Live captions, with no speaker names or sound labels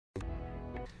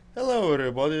Hello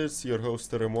everybody, it's your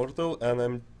host Terra-Immortal, and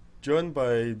I'm joined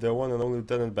by the one and only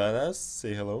Lieutenant Badass.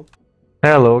 Say hello.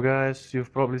 Hello guys,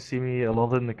 you've probably seen me a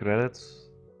lot in the credits.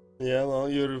 Yeah, well,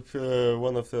 you're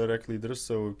one of the rec leaders,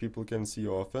 so people can see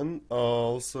you often.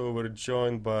 Also, we're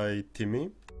joined by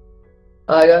Timmy.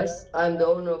 Hi guys, I'm the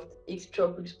owner of the X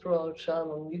Tropics Pro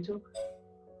channel on YouTube.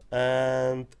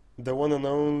 And the one and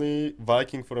only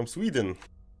Viking from Sweden.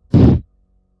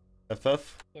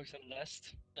 FF. Works on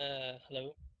last.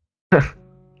 Hello.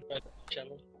 Right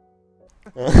channel.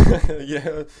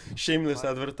 Yeah, shameless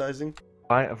advertising.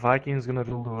 Viking's gonna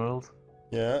rule the world.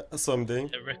 Yeah, someday.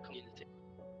 The rec community.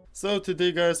 So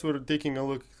today, guys, we're taking a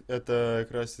look at the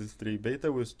Crysis 3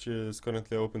 beta, which is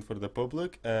currently open for the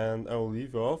public, and I'll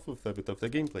leave you off with a bit of the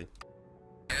gameplay.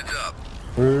 Heads up.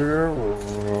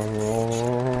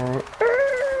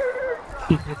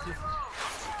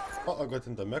 Oh, I got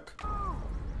in the mech.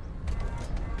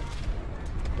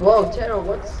 Whoa, Terra,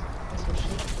 what's this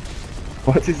machine?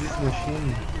 What is this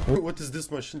machine? What is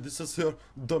this machine? This is your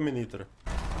Dominator.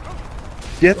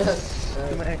 Get Yes.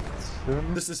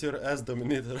 smacked. This is your ass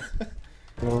Dominator.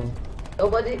 Oh,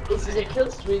 but is it a kill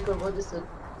streak or what is it?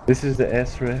 This is the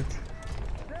S-red.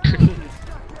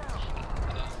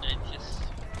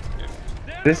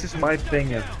 This is my thing.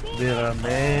 There are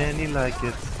many like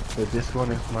it, but this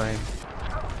one is mine.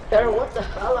 Terra, what the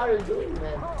hell are you doing,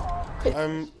 man?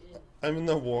 I'm in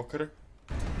a walker.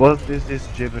 What is this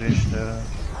gibberish?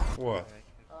 What?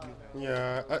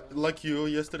 Yeah, like you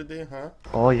yesterday, huh?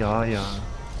 Oh yeah.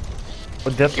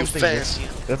 But that's You something fancy.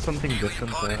 that's something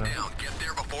different. Hunt it down. Get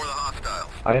there before the hostiles.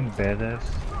 I am badass.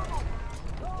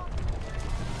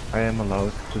 I am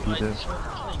allowed to do this.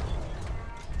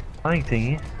 Flying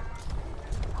thingy.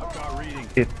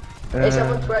 It. Hey,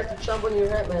 someone tried to jump on your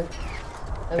head, man.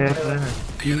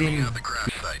 Beginning of the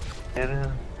crash site.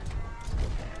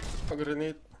 A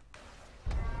grenade.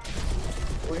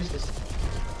 What is this?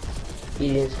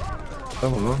 Idiots.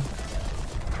 Come on.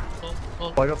 Oh,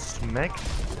 Oh, I got smacked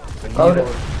Oh,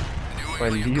 by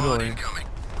Leroy. Incoming.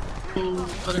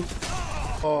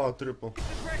 Oh, triple.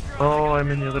 Oh, I'm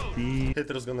in the other team.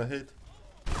 Hater's gonna hate.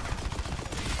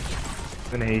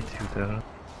 I'm gonna hate you, Terra.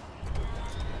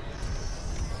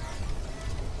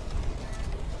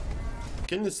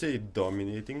 Can you say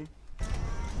dominating?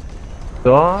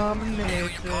 Dominating.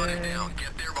 Hunt it down.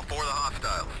 Get there before the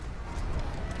hostiles.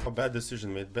 Oh, bad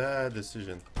decision, mate. Bad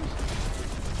decision.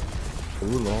 Too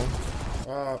long.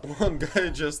 One guy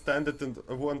just standed in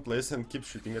one place and keeps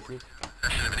shooting at me.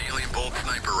 Possession of an alien bolt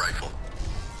sniper rifle.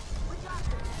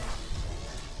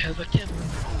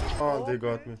 Oh, they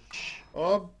got me.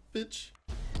 Oh, bitch.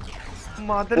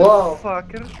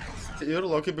 Motherfucker. You're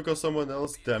lucky because someone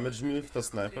else damaged me with the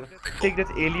sniper. Take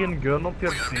that alien gun up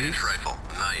your We got this face. rifle.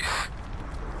 Nice.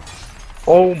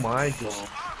 Oh my god.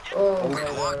 Oh my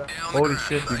Lock god. down the Holy crash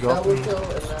shit, you site. got Double me.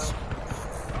 kill and now.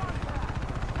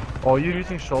 Oh, you're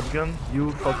using shotgun?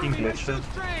 You fucking glitched it.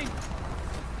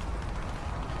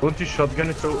 Don't you shotgun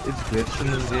it so it's glitching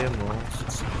in the game, no?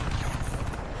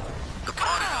 The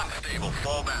pod is unstable.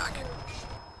 Fall back.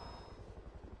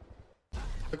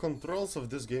 The controls of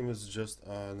this game is just,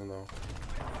 I don't know.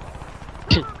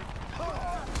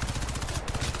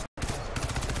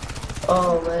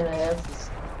 Oh man, I have this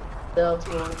stealth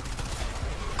one.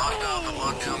 Hostiles have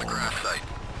locked down the crash site.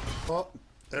 Oh,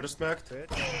 air smacked.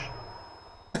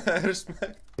 Air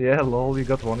smacked. Yeah, lol, you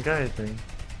got one guy, I think.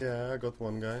 Yeah, I got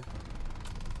one guy.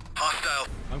 Hostile.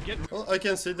 Well, I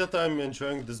can say that I'm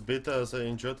enjoying this beta as I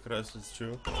enjoyed Crysis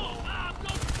 2.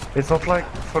 It's not like,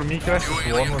 for me,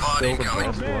 Crysis 1 was still the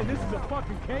best one.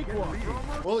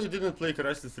 Well, you didn't play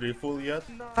Crysis 3 full yet.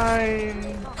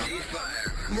 9!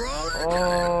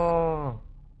 Oh!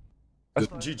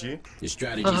 GG. Your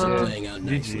strategies are playing out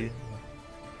nicely. GG.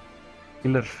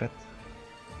 Killer fat.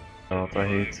 God, I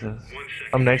hate this.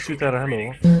 I'm next to Terra,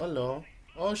 hello. Hello.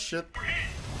 Oh shit.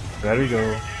 There we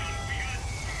go.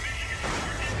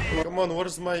 Come on,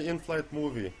 where's my in-flight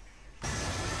movie?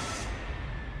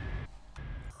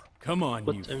 Come on,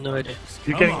 What? you. I have no idea.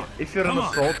 You can, if you're an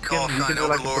assault, Call you sign can do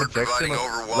like a Overlord projection providing of,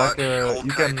 overwatch. like Hold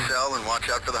you tight can cell and watch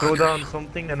out for the throw hunters. down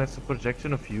something and it's a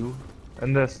projection of you.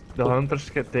 And the hunters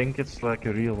can think it's like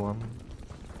a real one.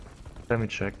 Let me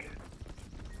check.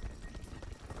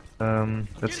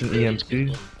 That's an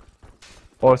EMP.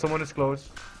 Oh, someone is close.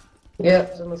 Yeah,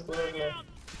 someone's close now.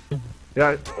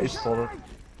 Yeah, it's spotted.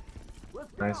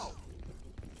 Nice.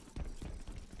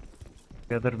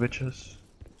 Together, bitches.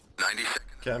 90 seconds.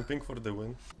 Camping for the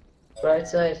win. Right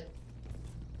side.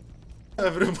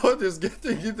 Everybody's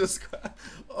getting in the sky.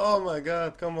 Oh my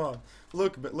god, come on.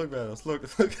 Look at us. Look,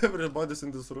 everybody's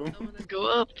in this room. Go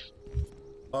up.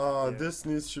 This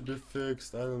needs to be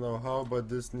fixed. I don't know how, but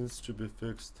this needs to be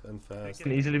fixed and It fast.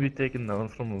 can easily be taken down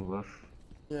from above.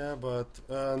 Yeah, but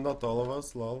not all of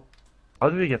us, lol. How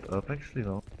do we get up actually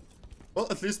though? Well,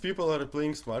 at least people are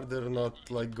playing smart. They're not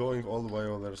like going all the way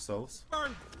on themselves.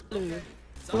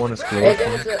 The one is Hey,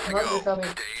 close. there's a hunter coming.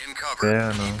 Stay in cover. Yeah,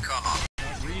 I know. Keep calm.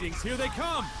 Greetings, here they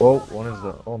come! Oh, one is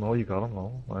the. Oh no, you got him.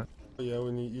 No, right. Oh, yeah,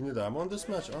 you need ammo on this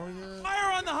match. Oh yeah.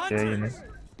 Fire on the Yeah, you hunters!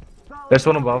 need. There's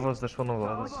one above us. There's one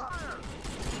above us.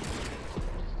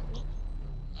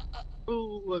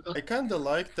 Oh my god. I kinda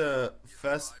like the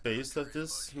fast pace of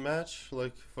this match,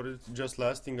 like for it just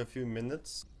lasting a few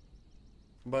minutes.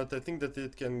 But I think that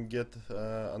it can get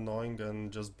annoying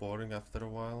and just boring after a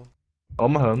while.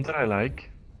 I'm a hunter. I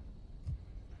like.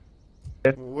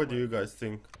 What do you guys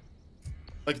think?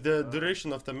 Like the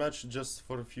duration of the match just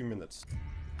for a few minutes.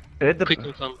 Quick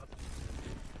and fun.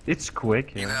 It's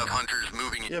quick. You Yeah. have hunters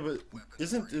moving in. Yeah, but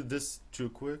this too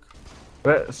quick?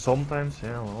 But sometimes,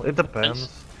 yeah. Well, it depends.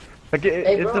 Like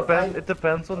Hey, it bro, depends. I- It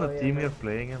depends on the Oh, yeah, team no. you're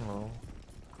playing in. Well.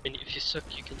 I mean, if you suck,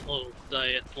 you can all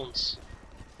die at once.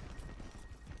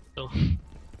 So,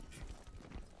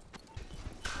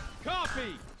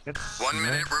 Copy! It's 1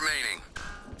 minute remaining.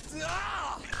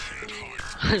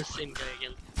 same guy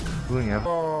again. doing everything.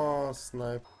 Oh,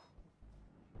 snipe.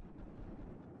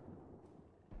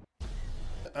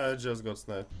 I just got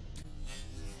sniped.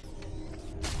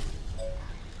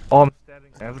 Oh, I'm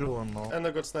stabbing everyone now. And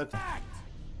I got sniped.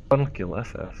 One kill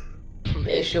FF.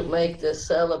 They should make the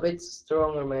cell a bit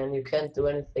stronger, man. You can't do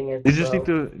anything at You just cell.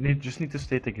 need to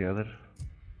stay together.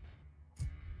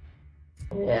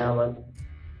 Yeah, man.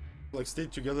 Like stay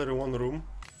together in one room.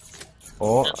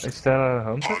 Oh, is there a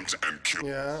hunter?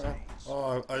 Yeah.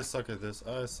 Oh, I suck at this.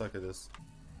 I suck at this.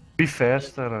 Be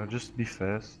fast, Terra. Just be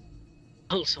fast.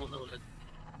 Also, no, that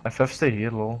FF, stay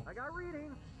here, lol.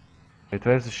 Wait,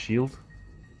 where's the shield?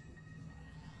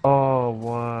 Oh,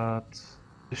 what?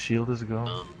 The shield is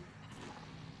gone.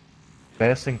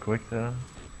 Fast and quick, Terra.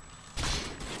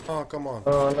 Oh, come on.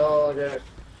 Oh no, there.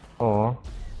 Oh.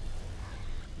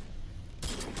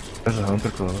 There's a hunter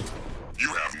close.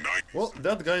 Well,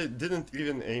 that guy didn't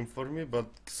even aim for me, but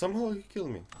somehow he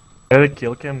killed me. Yeah, the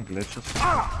kill cam glitches.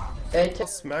 Hey,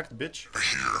 Smacked, bitch.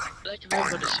 like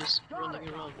everybody's just running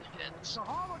around with heads.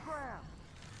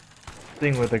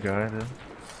 Thing with the guy there.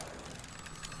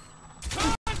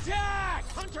 Attack!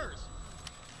 Hunters!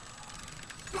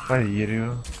 I hear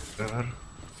you. Whatever.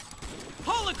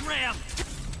 Hologram!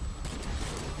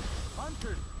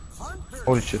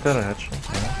 Holy shit, that a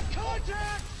headshot. Yeah.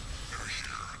 Contact!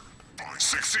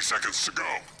 60 seconds to go.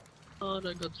 Oh,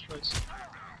 that got twice.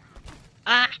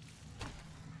 Ah!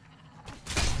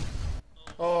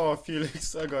 Oh,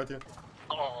 Felix, I got you.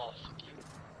 Oh,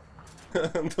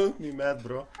 fuck you. Don't be mad,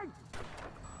 bro.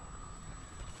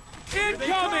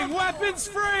 Incoming! Weapons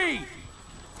free!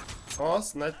 Oh,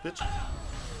 snipe, bitch.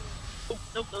 Oh,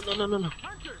 no.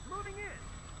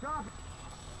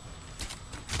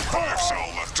 5 cell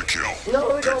left to kill. No,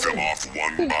 we Pick don't. them off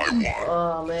one by one.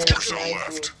 Oh man, 4 it's cell nice.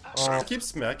 left. Oh, keep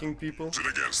smacking people. Use it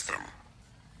against them.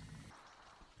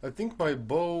 I think my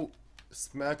bow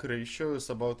smack ratio is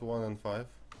about 1 in 5.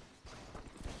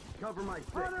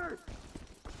 Hunters!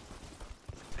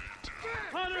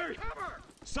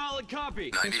 Solid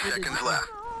copy! 90 seconds left.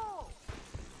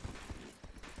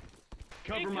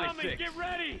 Cover my six. Get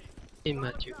ready! Hey,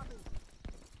 Matthew.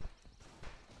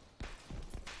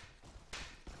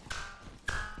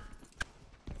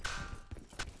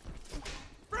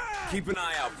 Keep an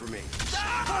eye out for me.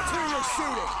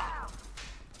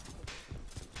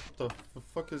 What the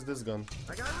fuck is this gun?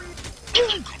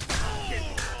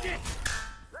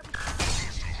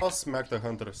 Oh, smack the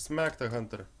hunter. Smack the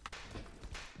hunter.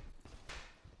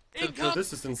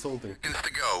 This is insulting. Seconds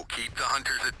to go. Keep the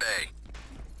hunters at bay.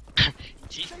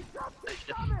 See?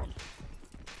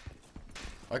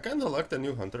 I kinda like the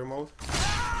new hunter mode.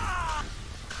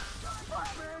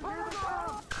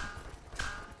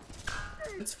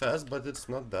 It's fast, but it's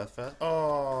not that fast.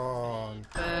 Oh,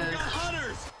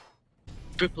 Hunters!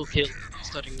 Triple kill,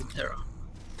 starting with Terra.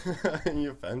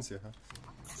 you fancy, huh?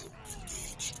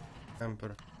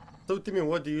 Emperor. So, Timmy,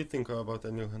 what do you think about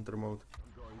the new hunter mode?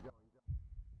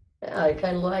 Yeah, I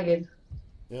kind of like it.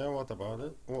 Yeah, what about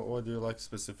it? What do you like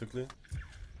specifically?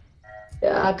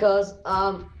 Yeah, cause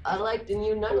I like the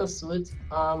new nano suit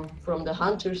from the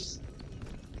hunters.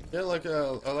 Yeah, like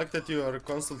I like that you are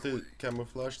constantly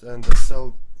camouflaged and the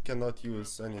cell cannot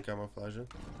use any camouflaging.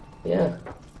 Yeah.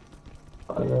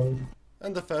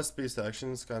 And the fast-paced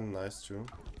action is kind of nice too.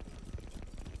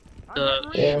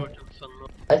 Yeah. Short and fun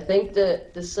mode. I think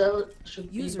the cell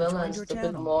should be User joined balanced your a bit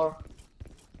channel. more.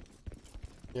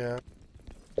 Yeah.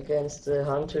 against the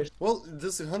hunters. Well,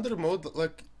 this hunter mode,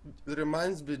 like,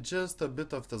 reminds me just a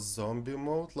bit of the zombie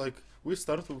mode. Like, we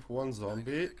start with one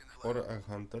zombie or a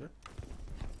hunter,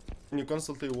 and you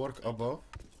constantly work above.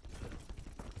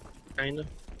 Kinda.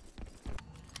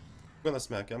 I'm gonna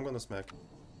smack you, I'm gonna smack you.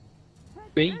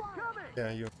 Me?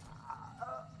 Yeah, you.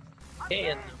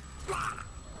 And...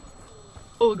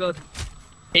 Oh god.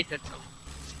 Hate that song.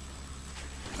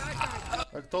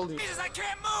 I told you. I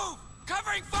can't move!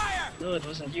 Covering fire! No, it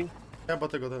wasn't you. Yeah,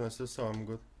 but I got an assist, so I'm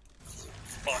good.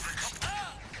 Fuck.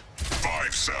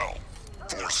 5 cell.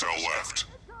 4 cell left.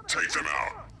 Take them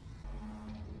out.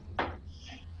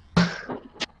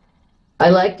 I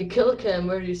like the kill cam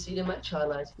where you see the match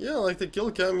highlights. Yeah, like the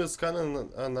kill cam is kind of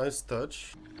a nice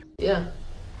touch. Yeah.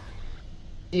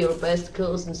 See your best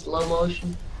kills in slow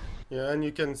motion. Yeah, and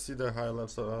you can see the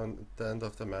highlights at the end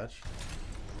of the match.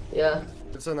 Yeah.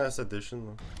 It's a nice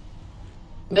addition.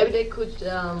 Maybe they could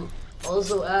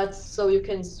also add so you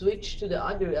can switch to the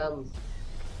other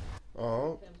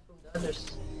Oh, cams from the others.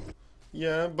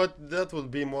 yeah, but that would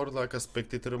be more like a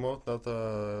spectator mode, not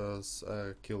a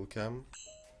kill cam.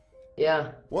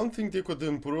 Yeah. One thing they could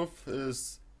improve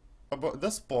is about the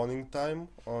spawning time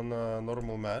on a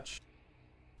normal match.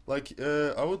 Like,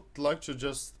 I would like to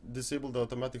just disable the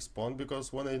automatic spawn,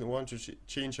 because when I want to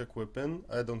change equipment,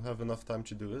 I don't have enough time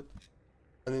to do it.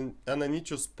 And I need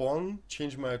to spawn,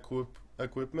 change my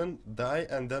equipment, die,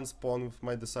 and then spawn with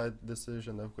my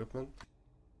decision equipment.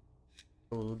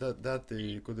 So that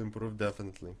they could improve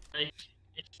definitely. Like,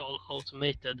 it's all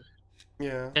automated.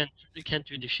 Yeah, You can't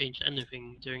really change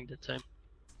anything during the time.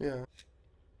 yeah.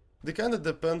 They kind of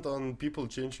depend on people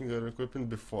changing their equipment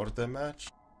before the match.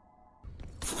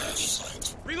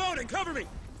 Reloading, cover me!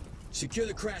 Secure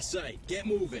the crash site. Get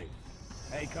moving.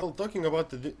 Hey, Well, talking about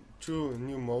the two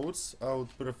new modes, I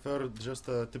would prefer just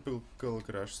a typical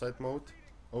crash site mode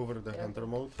over the hunter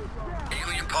mode.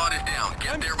 Alien pod is down.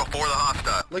 Get there before the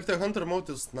hostile. Like, the hunter mode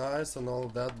is nice and all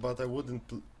that, but I wouldn't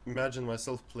imagine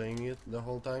myself playing it the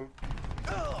whole time.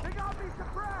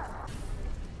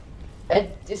 And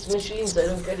these machines, I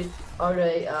don't get it. Are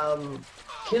they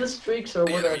kill streaks or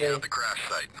The what are enemy they? at the crash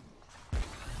site.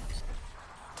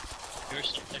 Here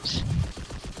sometimes.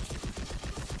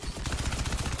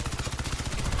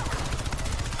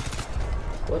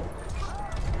 What?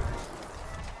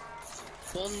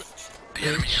 One The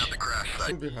enemy bridge, at the crash I'm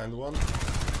site. behind one. you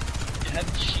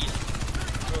have the shield.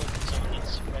 Throw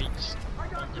someone's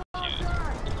right on the view.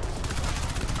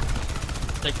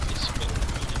 Like this go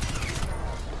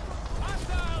through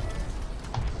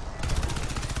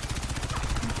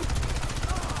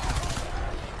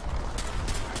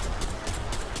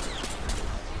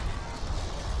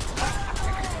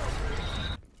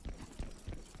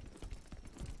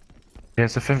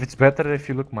Yes, if it's better if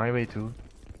you look my way too.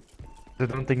 I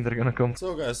don't think they're gonna come.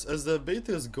 So guys, as the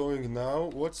beta is going now,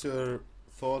 what's your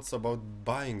thoughts about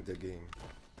buying the game?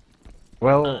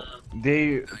 Well,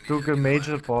 they took a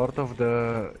major part of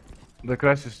the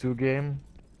Crysis 2 game,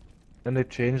 and they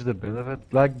changed a bit of it.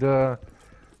 Like the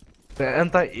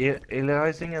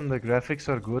anti-aliasing and the graphics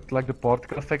are good. Like the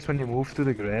particle effects when you move to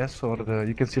the grass, or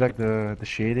you can see like the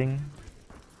shading.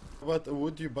 But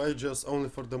would you buy just only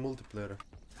for the multiplayer?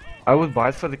 I would buy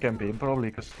it for the campaign probably,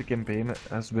 because the campaign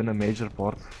has been a major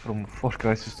part for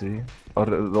Crysis 3,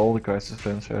 or all the Crysis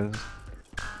franchises.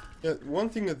 Yeah, one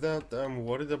thing that I'm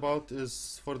worried about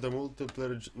is for the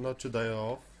multiplayer not to die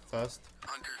off fast.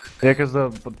 Yeah, because the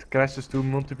Crysis 2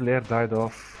 multiplayer died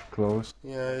off close.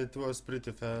 Yeah, it was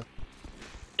pretty fast.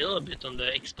 a little bit on the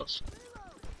Xbox.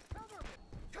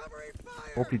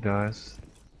 Hope he dies.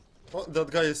 Oh,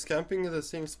 that guy is camping in the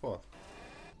same spot.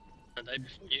 I died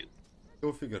before you.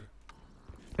 Go figure.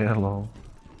 Yeah, lol.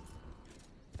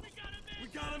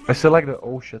 I still like the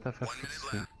oh shit, I've had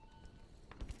 53.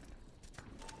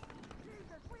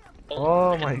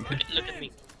 Oh my god. Look at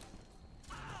me.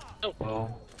 Oh,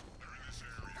 Wow.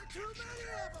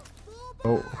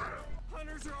 Oh.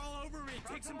 Hunters are all over me.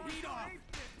 Take some heat off.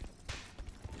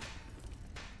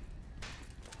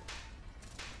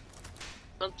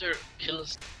 Hunter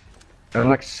kills. I have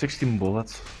like 16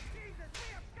 bullets.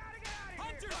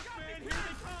 Hunters, man, here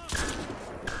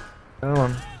they come. Come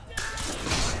on.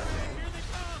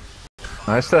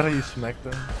 Nice that you smacked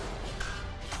them.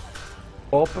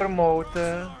 Oh,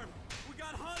 promoten. We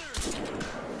got hunters.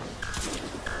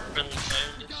 Friendly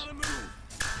fire this. Gotta move.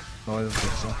 Oh, I don't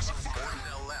think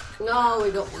so. No,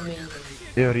 we don't mean.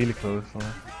 They're really close.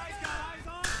 Oh.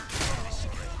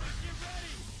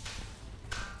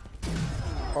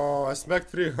 Oh, I smacked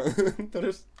 3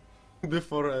 hunters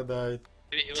before I died.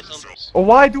 Maybe he was on us. Oh,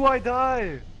 why do I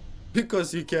die?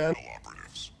 Because you can.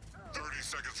 Operatives. 30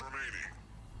 seconds remaining.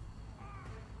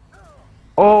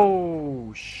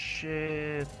 Oh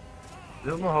shit! I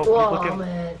don't know how people Whoa, can.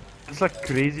 man. It's like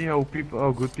crazy how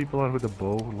good people are with the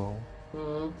bow, lol.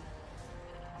 Hmm.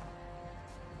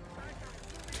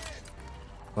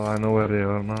 Oh, I know where they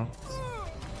are now.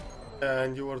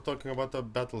 And you were talking about the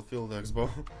Battlefield Expo.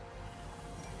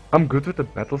 I'm good with the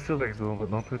Battlefield Expo,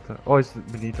 but not with the. Oh, it's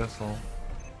beneath us all.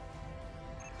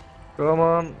 Come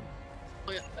on!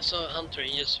 Oh yeah, I saw a hunter,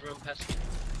 he just ran past me.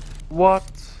 What?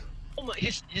 Oh my,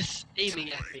 he's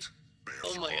aiming at me.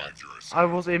 Oh my god. I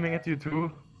was aiming at you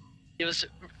too. He was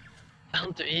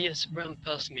hunter, he just ran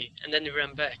past me and then he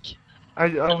ran back. I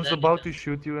And was then about to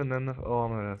shoot you and then oh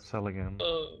I'm gonna cell again.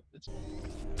 Oh, it's...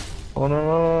 Oh no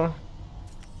no!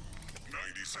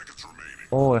 90 seconds remaining.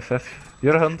 Oh FF,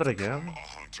 you're a hunter again. A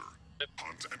hunter.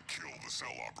 Hunt and kill the cell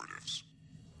operatives.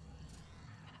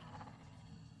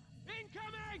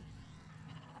 Incoming!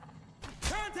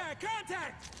 Contact!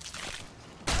 Contact!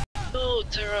 No,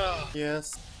 Terra!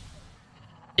 Yes,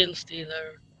 Kill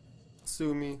stealer.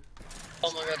 sue me.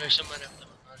 Oh my god, there's so many of them.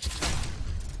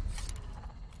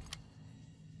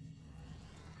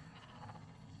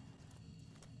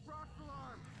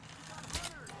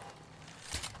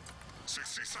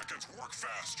 60 seconds, work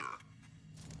faster.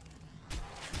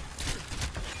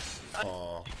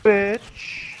 Aw.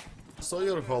 Bitch! Saw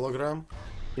your hologram.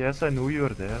 Yes, I knew you were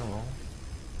there, well.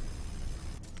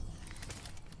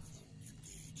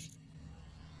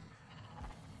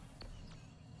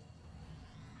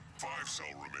 Five cell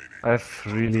remaining. I have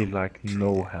really like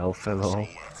no health at all.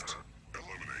 Left.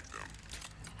 Eliminate them.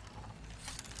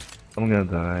 I'm gonna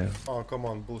die. Oh, come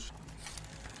on, bullshit.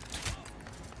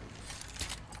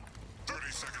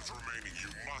 30 seconds remaining. You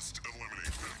must eliminate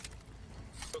them.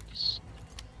 Focus.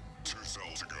 2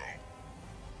 cells to go.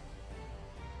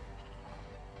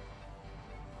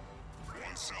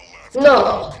 1 cell left. No.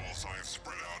 Call signs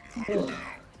spread out and hunt them down.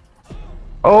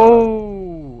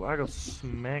 Oh! I got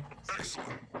smacked. Excellent.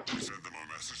 Send them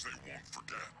a message they won't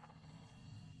forget.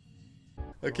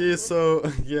 Okay, so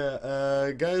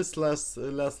yeah, guys, last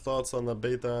thoughts on the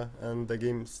beta and the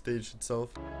game stage itself.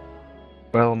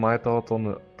 Well, my thoughts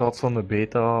on the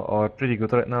beta are pretty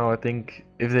good right now. I think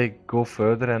if they go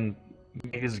further and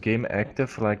make this game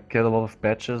active, like get a lot of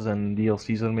patches and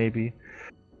DLCs or maybe,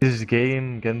 this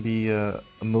game can be a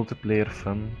multiplayer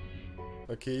fun.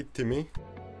 Okay, Timmy.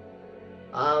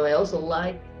 I also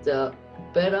like the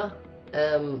beta.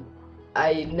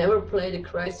 I never played the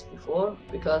Crysis before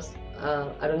because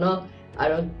I don't know.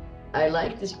 I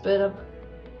like this beta.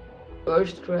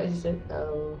 First Crysis.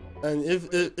 And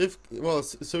if well,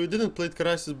 so you didn't play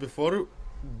Crysis before.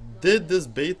 Did this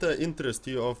beta interest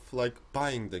you of like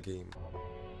buying the game?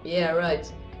 Yeah, right.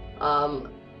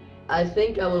 I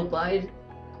think I will buy it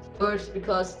first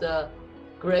because the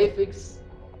graphics.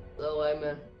 So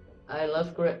I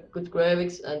love good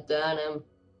graphics, and then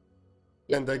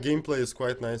And the gameplay is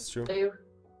quite nice too. player.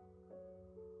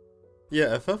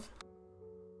 Yeah, FF.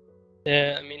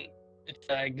 Yeah, I mean, it's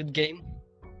a good game,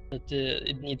 but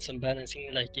it needs some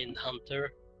balancing, like in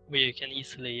Hunter, where you can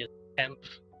easily camp.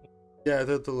 Yeah, I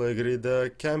totally agree.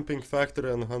 The camping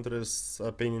factor on Hunter is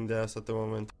a pain in the ass at the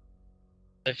moment.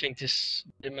 I think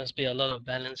there must be a lot of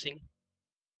balancing.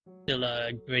 Still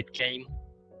a great game.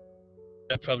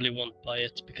 I probably won't buy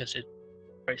it because it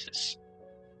prices.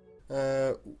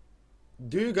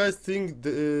 Do you guys think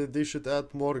they should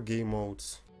add more game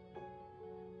modes?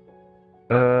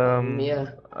 Yeah.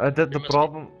 The There must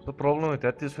be- problem with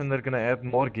that is when they're gonna add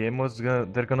more game modes,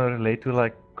 they're gonna relate to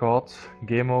like COD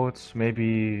game modes, maybe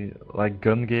like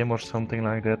gun game or something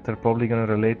like that. They're probably gonna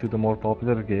relate to the more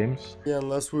popular games. Yeah,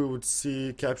 unless we would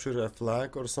see capture a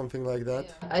flag or something like that.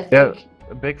 I Yeah, think.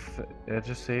 a big.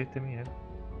 Just say it to me. Yeah.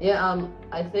 Yeah.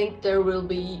 I think there will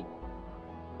be,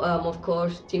 of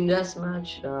course, team deathmatch.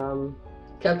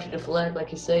 Capture the flag,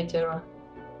 like you say, Terra.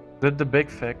 The big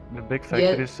factor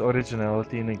Yeah. is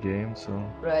originality in a game. So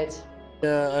Right.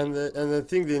 Yeah, and I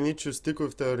think they need to stick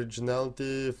with the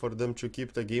originality for them to keep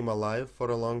the game alive for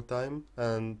a long time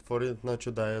and for it not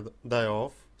to die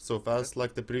off so fast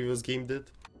like the previous game did.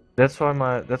 that's why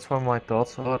my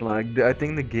thoughts are like I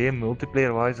think the game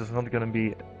multiplayer wise is not gonna be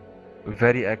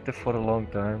very active for a long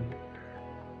time.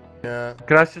 Yeah,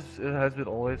 Crysis has been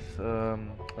always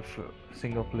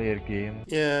single player game.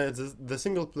 yeah, the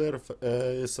single player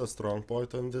is a strong point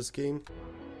on this game.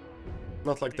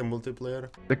 Not like the multiplayer.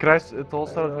 It all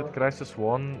started with Crysis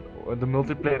 1. The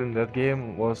multiplayer in that game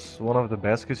was one of the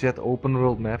best because you had open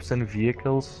world maps and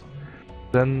vehicles.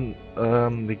 Then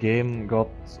the game got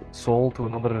sold to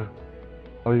another,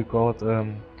 how you call it,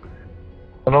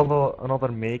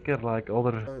 another maker, like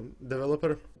other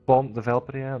Developer.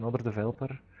 developer, yeah, another developer.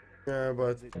 Yeah,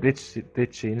 but They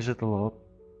changed it a lot.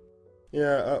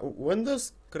 Yeah, when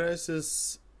does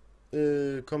Crysis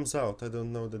comes out? I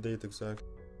don't know the date exactly.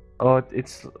 Oh,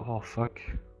 it's oh fuck.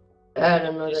 I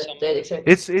don't know This the summer. date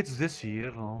exactly. It's this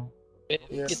year. Oh. I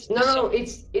think Yeah. it's No, this no, summer.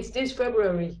 it's this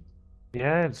February.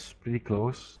 Yeah, it's pretty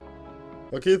close.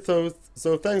 Okay,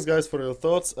 so thanks guys for your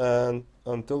thoughts, and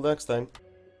until next time.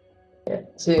 Yeah.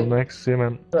 See Till you. next, see you,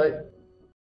 man. Bye.